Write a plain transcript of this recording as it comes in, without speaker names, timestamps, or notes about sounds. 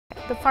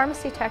The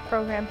Pharmacy Tech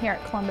program here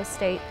at Columbus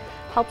State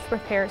helps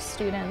prepare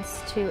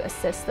students to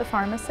assist the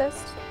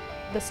pharmacist.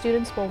 The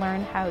students will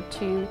learn how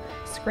to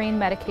screen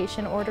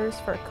medication orders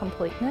for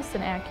completeness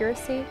and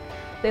accuracy.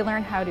 They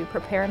learn how to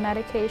prepare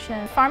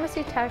medication.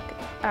 Pharmacy Tech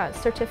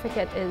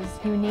certificate is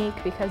unique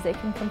because they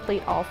can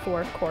complete all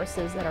 4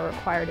 courses that are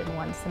required in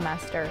 1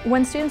 semester.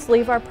 When students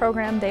leave our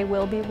program, they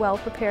will be well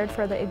prepared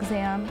for the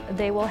exam.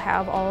 They will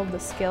have all of the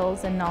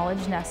skills and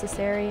knowledge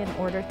necessary in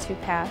order to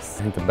pass.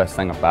 I think the best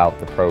thing about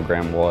the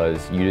program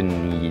was you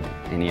didn't need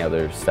any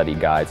other study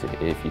guides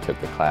if you took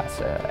the class.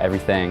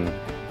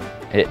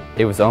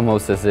 It was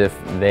almost as if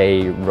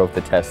they wrote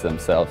the test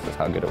themselves. That's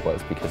how good it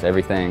was, because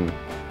everything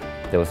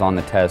that was on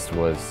the test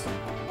was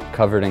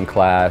covered in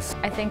class.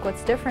 I think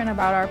what's different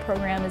about our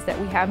program is that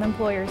we have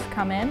employers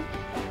come in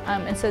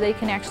and so they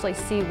can actually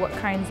see what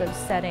kinds of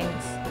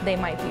settings they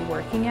might be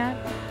working at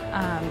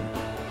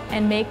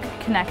and make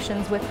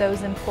connections with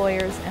those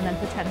employers and then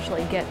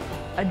potentially get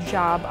a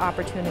job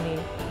opportunity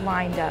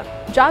lined up.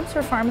 Jobs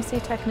for pharmacy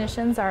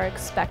technicians are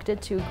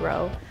expected to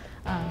grow.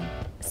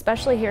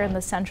 Especially here in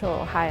the Central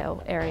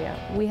Ohio area.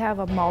 We have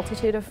a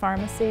multitude of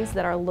pharmacies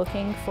that are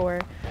looking for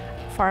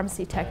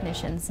pharmacy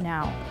technicians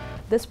now.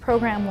 This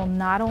program will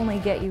not only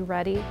get you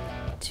ready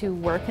to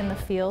work in the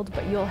field,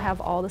 but you'll have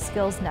all the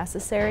skills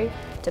necessary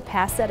to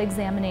pass that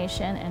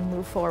examination and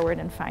move forward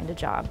and find a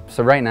job.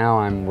 So right now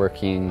I'm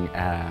working,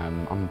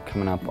 I'm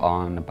coming up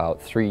on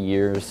about 3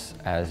 years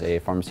as a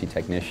pharmacy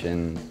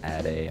technician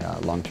at a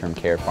long-term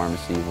care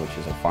pharmacy, which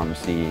is a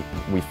pharmacy.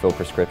 We fill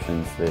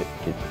prescriptions that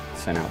get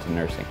sent out to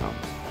nursing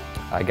homes.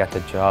 I got the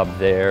job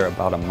there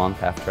about a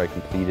month after I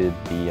completed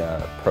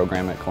the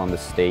program at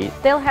Columbus State.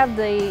 They'll have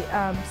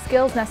the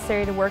skills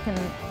necessary to work in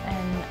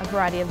a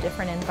variety of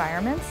different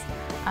environments,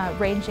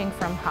 ranging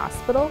from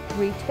hospital,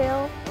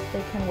 retail.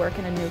 They can work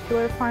in a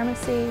nuclear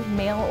pharmacy,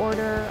 mail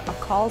order, a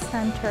call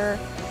center.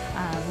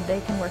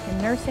 They can work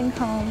in nursing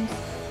homes.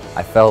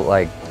 I felt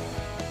like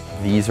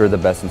these are the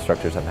best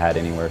instructors I've had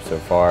anywhere so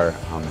far.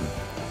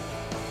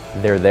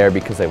 They're there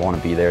because they want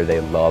to be there. They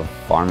love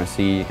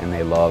pharmacy and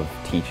they love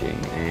teaching,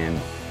 and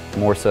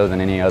more so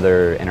than any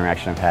other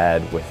interaction I've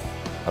had with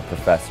a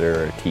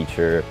professor or a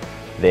teacher,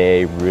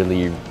 they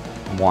really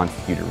wanted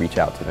you to reach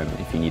out to them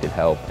if you needed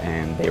help,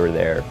 and they were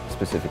there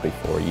specifically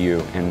for you.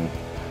 And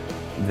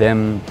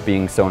them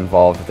being so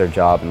involved with their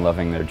job and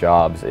loving their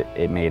jobs,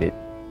 it made it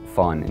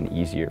fun and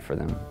easier for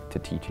them to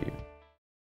teach you.